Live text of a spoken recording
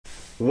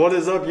What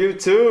is up,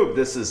 YouTube?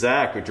 This is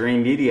Zach with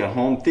Dreamedia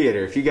Home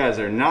Theater. If you guys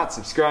are not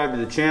subscribed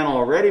to the channel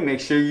already, make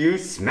sure you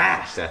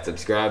smash that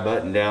subscribe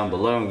button down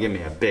below and give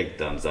me a big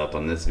thumbs up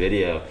on this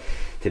video.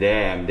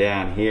 Today I'm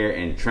down here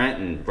in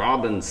Trenton,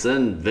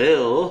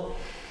 Robinsonville,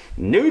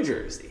 New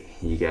Jersey.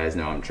 You guys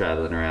know I'm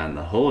traveling around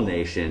the whole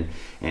nation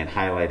and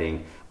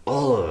highlighting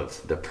all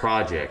of the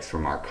projects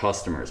from our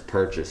customers'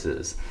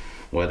 purchases.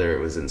 Whether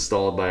it was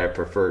installed by a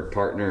preferred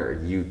partner or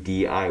you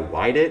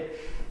DIY'd it,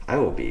 I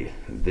will be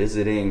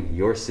visiting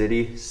your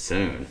city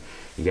soon.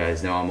 You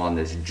guys know I'm on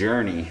this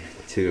journey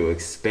to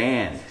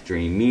expand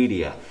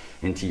Dreamedia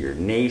into your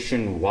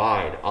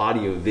nationwide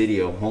audio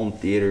video home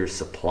theater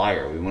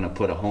supplier. We want to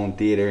put a home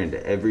theater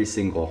into every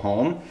single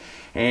home,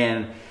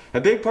 and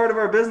a big part of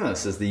our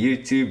business is the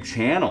YouTube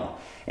channel,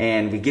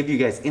 and we give you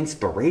guys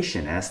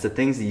inspiration as to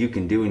things that you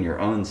can do in your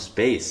own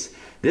space.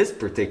 This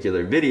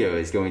particular video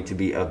is going to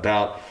be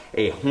about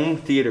a home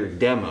theater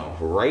demo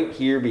right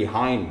here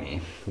behind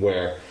me,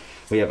 where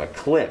we have a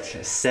Klipsch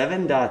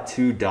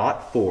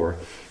 7.2.4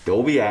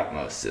 Dolby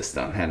Atmos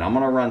system, and I'm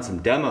gonna run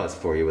some demos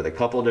for you with a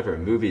couple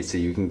different movies so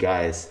you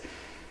guys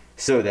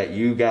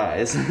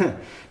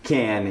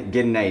can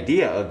get an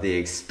idea of the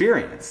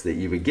experience that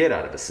you would get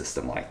out of a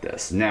system like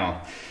this.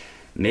 Now,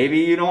 maybe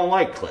you don't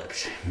like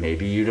Klipsch,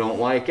 maybe you don't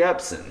like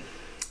Epson.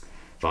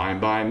 Fine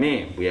by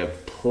me. We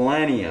have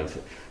plenty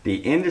of the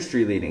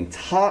industry-leading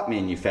top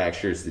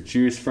manufacturers to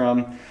choose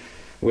from,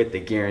 with the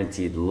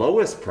guaranteed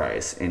lowest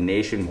price and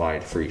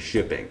nationwide free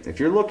shipping. If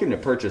you're looking to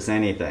purchase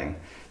anything,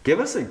 give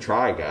us a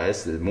try,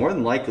 guys. More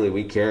than likely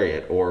we carry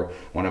it, or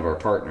one of our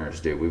partners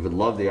do. We would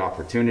love the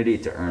opportunity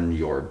to earn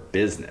your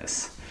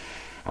business.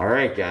 All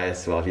right,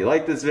 guys, well, if you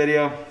like this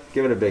video,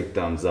 give it a big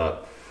thumbs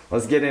up.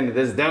 Let's get into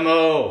this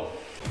demo.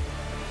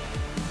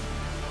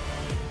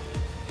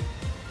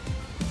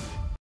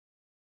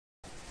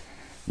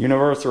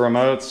 Universal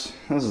remotes.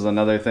 This is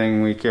another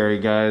thing we carry,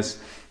 guys,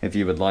 if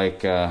you would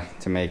like to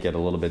make it a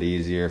little bit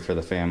easier for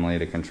the family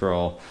to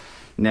control.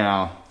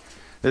 Now,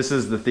 this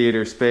is the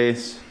theater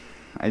space.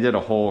 I did a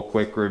whole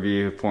quick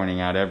review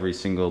pointing out every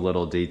single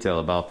little detail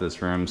about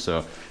this room,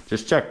 so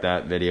just check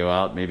that video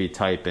out. Maybe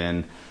type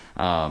in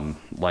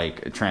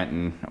like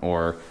Trenton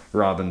or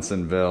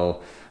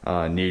Robinsonville,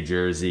 New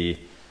Jersey,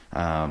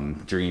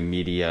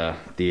 Dreamedia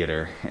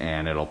Theater,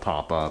 and it'll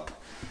pop up.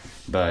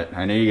 But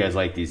I know you guys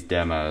like these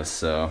demos,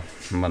 so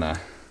I'm gonna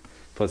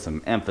put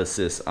some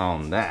emphasis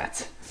on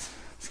that.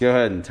 Let's go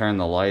ahead and turn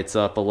the lights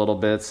up a little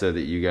bit so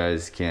that you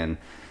guys can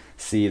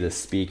see the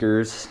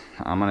speakers.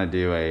 I'm gonna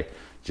do a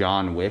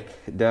John Wick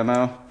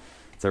demo.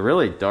 It's a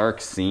really dark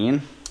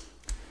scene,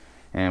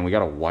 and we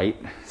got a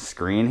white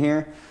screen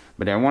here,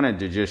 but I wanted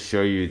to just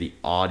show you the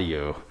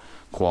audio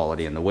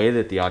quality and the way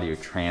that the audio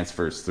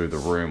transfers through the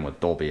room with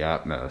Dolby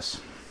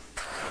Atmos.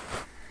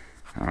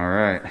 All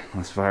right,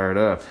 let's fire it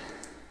up.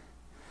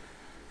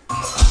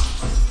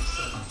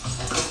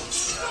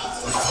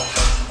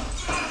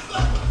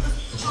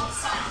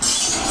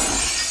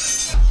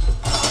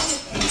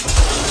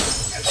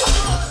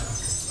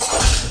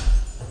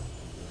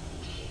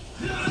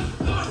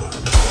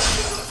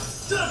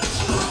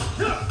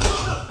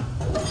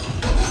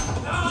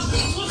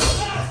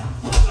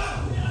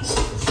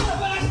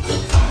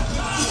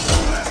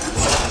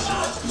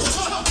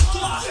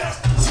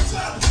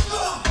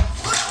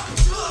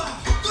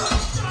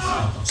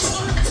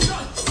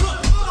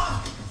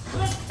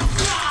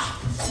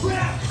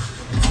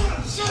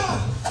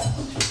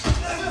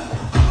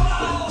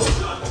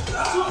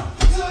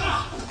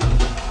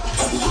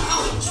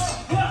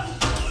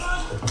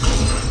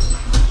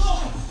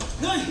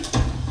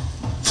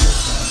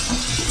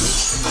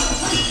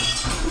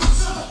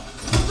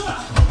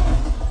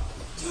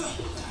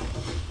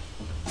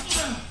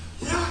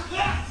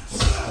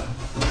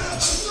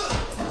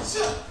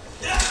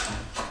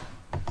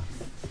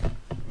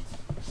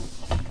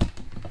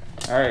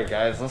 All right,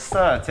 guys, let's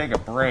take a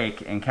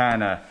break and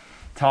kind of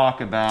talk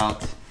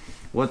about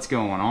what's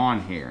going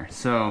on here.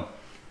 So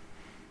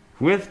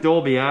with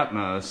Dolby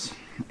Atmos,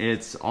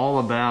 it's all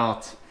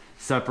about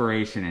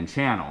separation and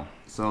channel.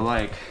 So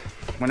like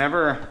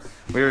whenever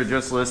we were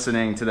just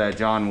listening to that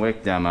John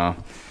Wick demo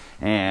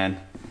and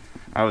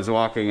I was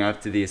walking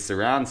up to these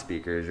surround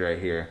speakers right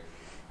here,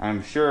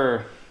 I'm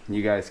sure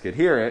you guys could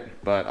hear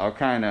it, but I'll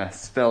kind of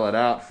spell it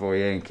out for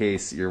you in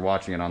case you're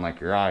watching it on like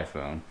your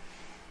iPhone.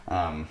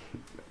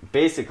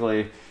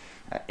 Basically,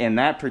 in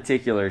that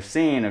particular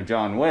scene of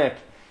John Wick,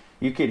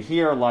 you could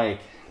hear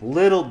like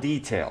little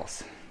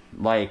details.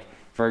 Like,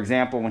 for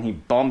example, when he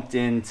bumped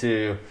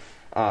into,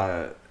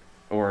 or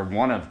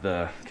one of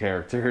the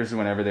characters,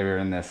 whenever they were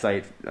in the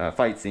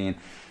fight scene,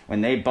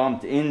 when they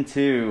bumped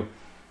into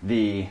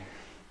the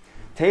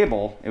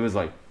table, it was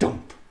like,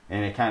 dump,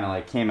 and it kind of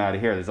like came out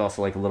of here. There's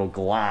also like a little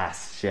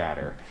glass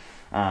shatter.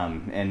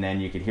 And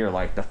then you could hear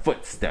like the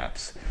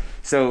footsteps.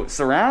 So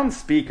surround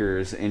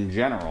speakers in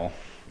general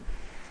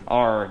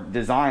are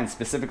designed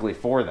specifically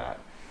for that.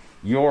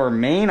 Your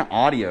main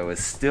audio is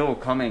still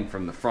coming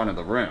from the front of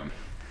the room.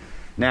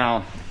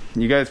 Now,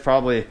 you guys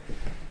probably,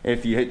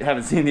 if you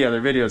haven't seen the other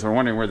videos, are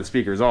wondering where the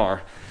speakers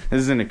are. This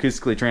is an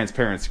acoustically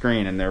transparent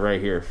screen, and they're right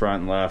here,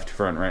 front and left,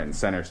 front, right, and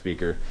center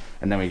speaker.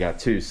 And then we got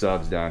 2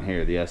 subs down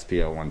here, the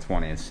SPL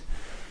 120s.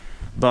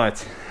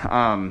 But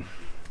I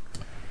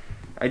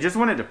just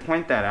wanted to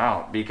point that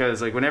out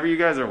because like whenever you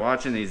guys are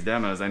watching these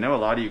demos, I know a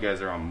lot of you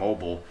guys are on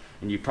mobile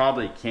and you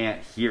probably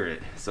can't hear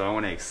it, so I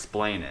want to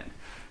explain it.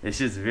 It's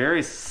just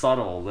very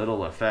subtle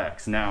little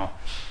effects. Now,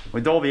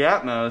 with Dolby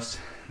Atmos,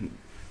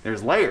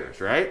 there's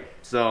layers, right?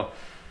 So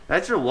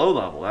that's your low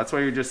level. That's why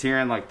you're just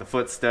hearing like the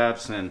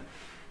footsteps and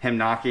him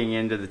knocking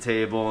into the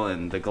table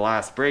and the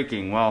glass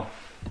breaking. Well,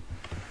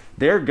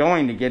 they're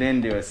going to get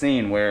into a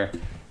scene where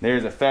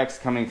there's effects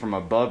coming from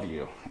above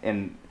you.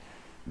 And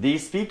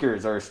these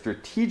speakers are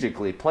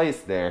strategically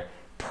placed there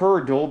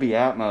per Dolby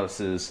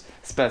Atmos's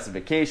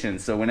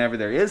specifications. So whenever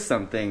there is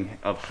something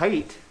of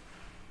height,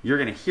 you're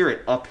gonna hear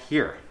it up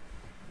here.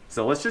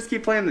 So let's just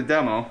keep playing the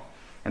demo,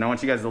 and I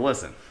want you guys to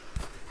listen.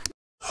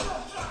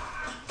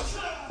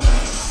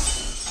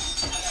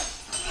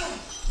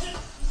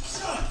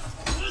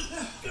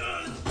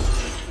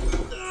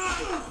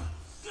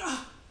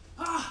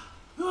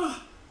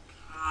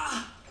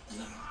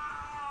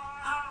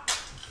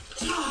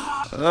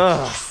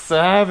 Ugh,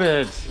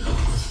 savage.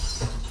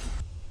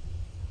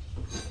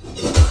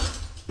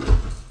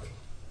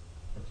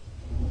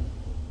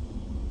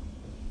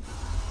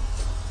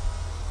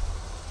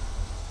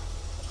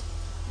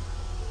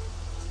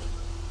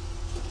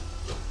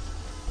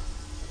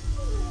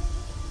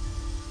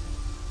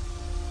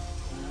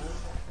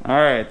 All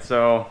right,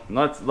 so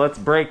let's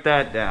break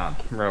that down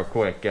real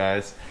quick,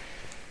 guys.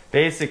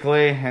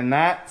 Basically, in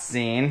that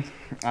scene,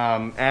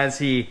 as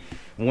he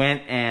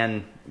went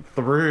and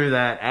threw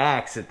that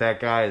axe at that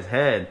guy's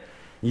head,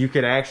 you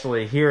could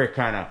actually hear it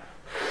kind of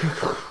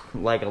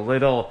like a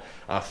little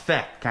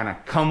effect kind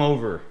of come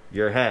over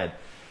your head.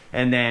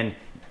 And then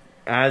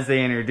as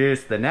they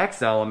introduce the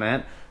next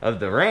element of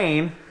the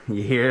rain,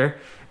 you hear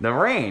the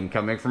rain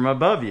coming from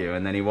above you,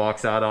 and then he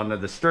walks out onto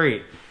the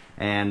street.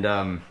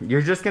 And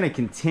you're just going to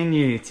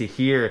continue to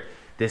hear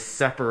this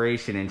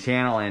separation in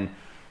channel, and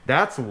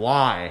that's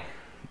why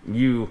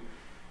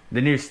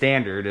the new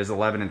standard is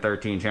 11 and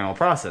 13 channel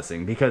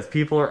processing, because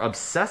people are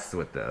obsessed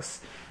with this,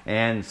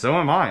 and so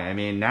am I. I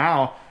mean,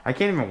 now I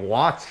can't even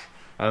watch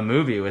a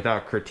movie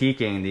without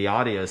critiquing the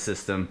audio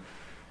system.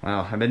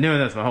 Well, I've been doing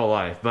this my whole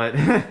life, but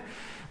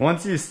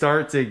once you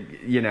start to,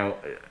 you know,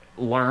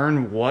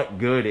 learn what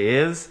good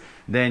is,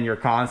 then you're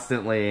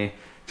constantly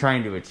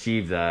trying to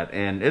achieve that,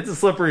 and it's a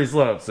slippery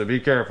slope, so be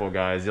careful,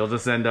 guys. You'll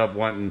just end up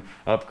wanting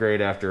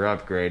upgrade after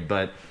upgrade.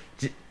 But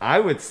I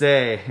would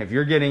say if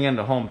you're getting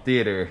into home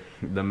theater,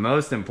 the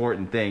most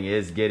important thing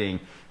is getting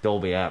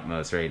Dolby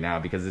Atmos right now,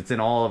 because it's in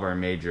all of our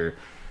major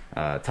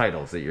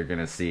titles that you're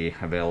going to see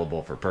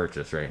available for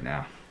purchase right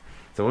now.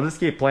 So we'll just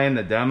keep playing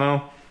the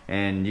demo,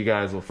 and you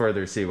guys will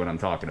further see what I'm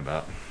talking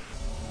about.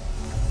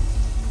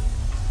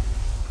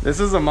 This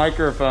is a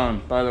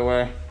microphone, by the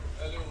way.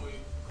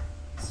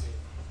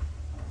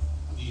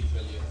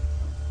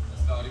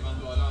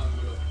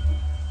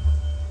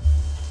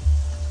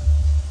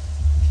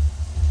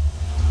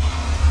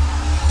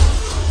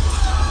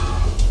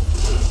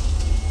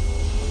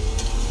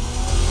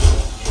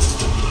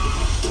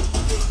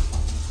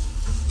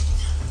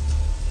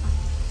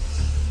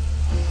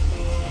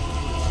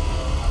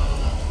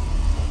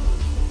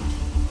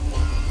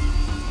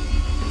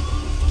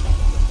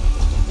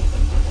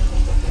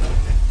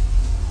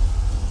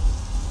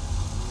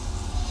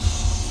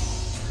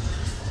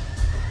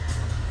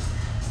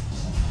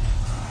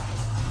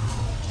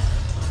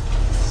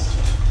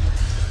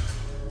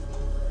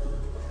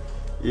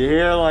 You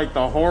hear like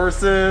the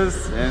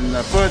horses and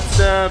the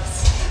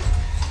footsteps.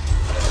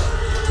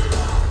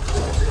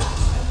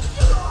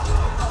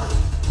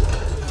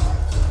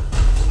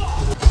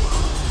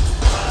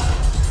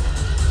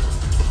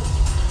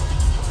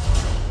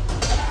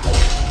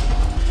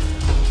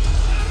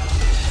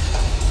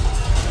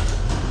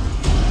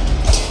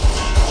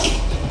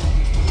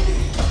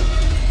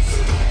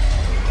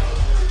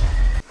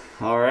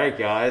 All right,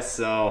 guys,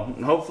 so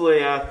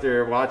hopefully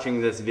after watching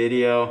this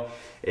video,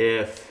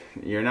 if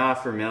you're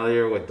not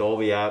familiar with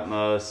Dolby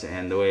Atmos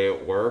and the way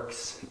it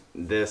works,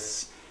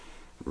 this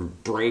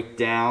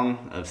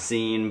breakdown of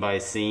scene by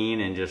scene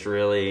and just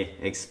really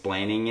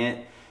explaining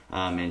it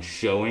and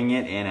showing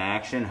it in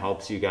action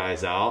helps you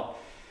guys out.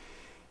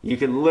 You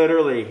can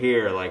literally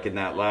hear, like in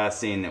that last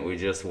scene that we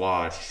just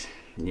watched,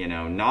 you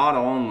know, not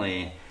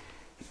only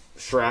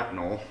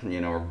shrapnel,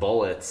 you know, or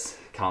bullets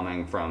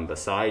coming from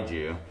beside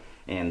you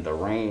and the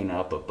rain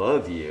up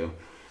above you,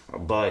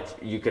 but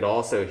you could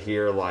also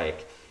hear,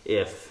 like,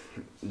 if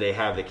they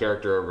have the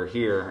character over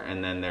here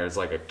and then there's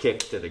like a kick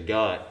to the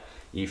gut,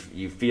 you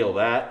feel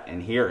that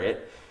and hear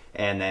it.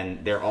 And then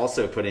they're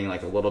also putting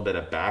like a little bit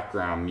of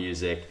background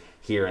music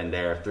here and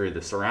there through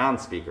the surround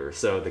speaker.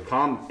 So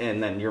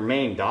and then your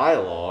main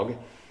dialogue,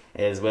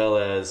 as well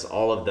as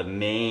all of the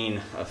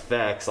main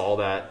effects, all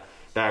that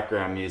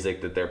background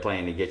music that they're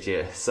playing to get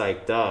you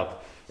psyched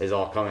up, is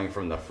all coming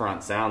from the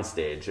front sound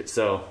stage.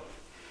 So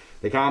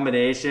the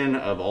combination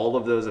of all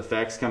of those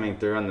effects coming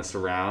through on the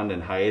surround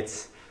and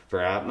heights for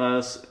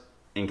Atmos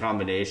in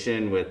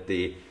combination with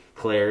the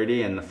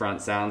clarity in the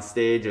front sound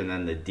stage, and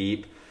then the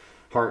deep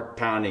heart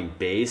pounding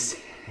bass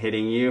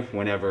hitting you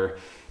whenever,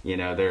 you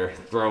know, they're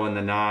throwing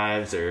the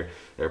knives or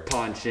they're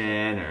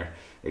punching or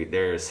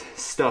there's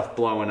stuff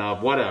blowing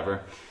up,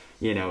 whatever.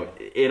 You know,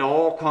 it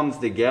all comes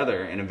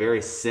together in a very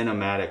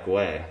cinematic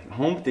way.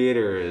 Home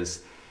theater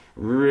is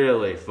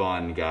really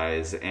fun,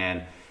 guys,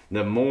 and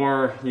the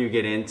more you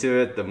get into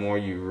it, the more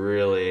you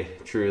really,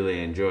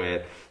 truly enjoy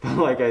it. But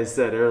like I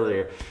said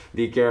earlier,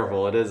 be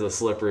careful. It is a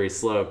slippery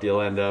slope. You'll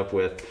end up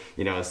with,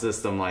 you know, a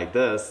system like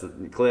this,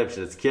 Klipsch,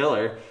 it's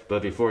killer,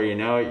 but before you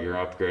know it, you're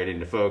upgrading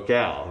to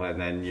Focal, and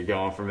then you're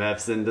going from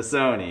Epson to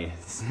Sony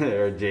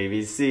or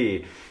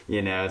JVC,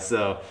 you know.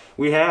 So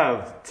we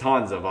have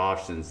tons of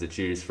options to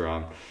choose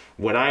from.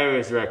 What I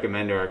always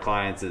recommend to our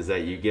clients is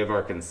that you give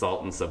our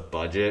consultants a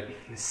budget,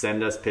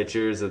 send us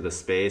pictures of the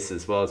space,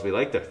 as well as we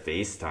like to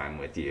FaceTime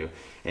with you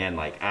and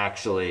like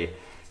actually,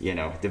 you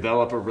know,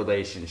 develop a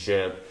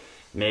relationship,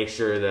 make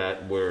sure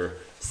that we're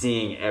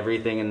seeing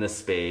everything in the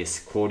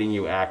space, quoting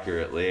you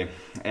accurately,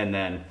 and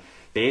then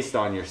based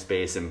on your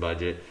space and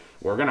budget,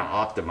 we're gonna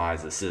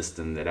optimize a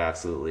system that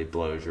absolutely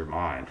blows your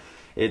mind.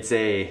 It's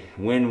a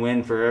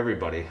win-win for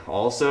everybody.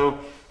 Also,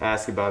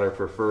 ask about our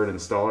preferred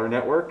installer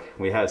network.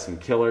 We have some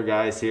killer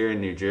guys here in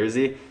New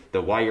Jersey,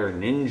 the wire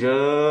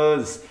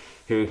ninjas,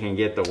 who can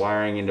get the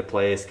wiring into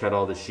place, cut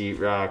all the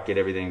sheetrock, get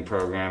everything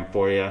programmed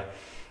for you.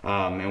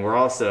 And we're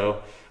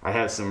also, I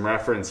have some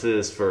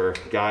references for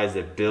guys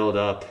that build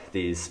up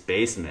these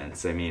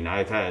basements. I mean,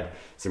 I've had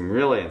some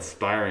really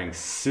inspiring,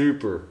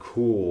 super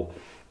cool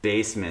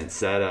basement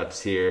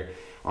setups here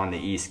on the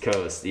East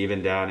Coast,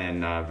 even down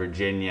in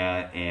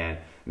Virginia and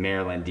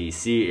Maryland,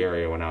 DC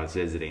area when I was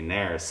visiting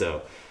there.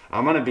 So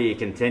I'm gonna be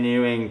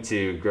continuing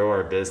to grow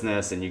our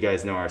business, and you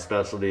guys know our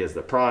specialty is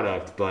the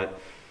product, but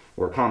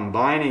we're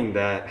combining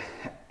that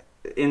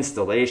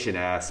installation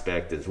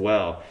aspect as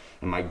well.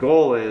 And my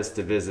goal is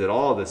to visit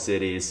all the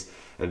cities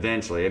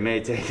eventually. It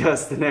may take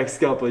us the next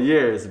couple of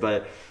years,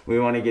 but we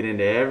want to get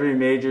into every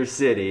major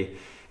city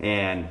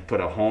and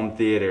put a home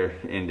theater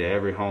into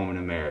every home in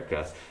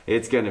America.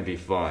 It's going to be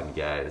fun,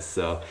 guys.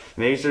 So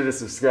make sure to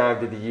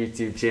subscribe to the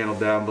YouTube channel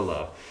down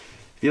below.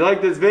 If you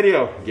like this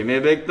video, give me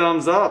a big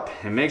thumbs up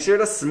and make sure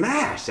to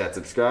smash that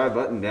subscribe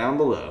button down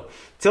below.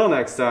 Till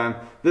next time,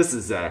 this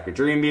is Zach with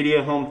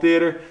Dreamedia Home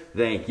Theater.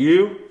 Thank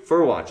you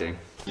for watching.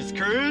 Just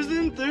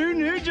cruising through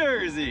New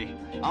Jersey.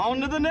 On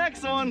to the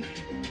next one.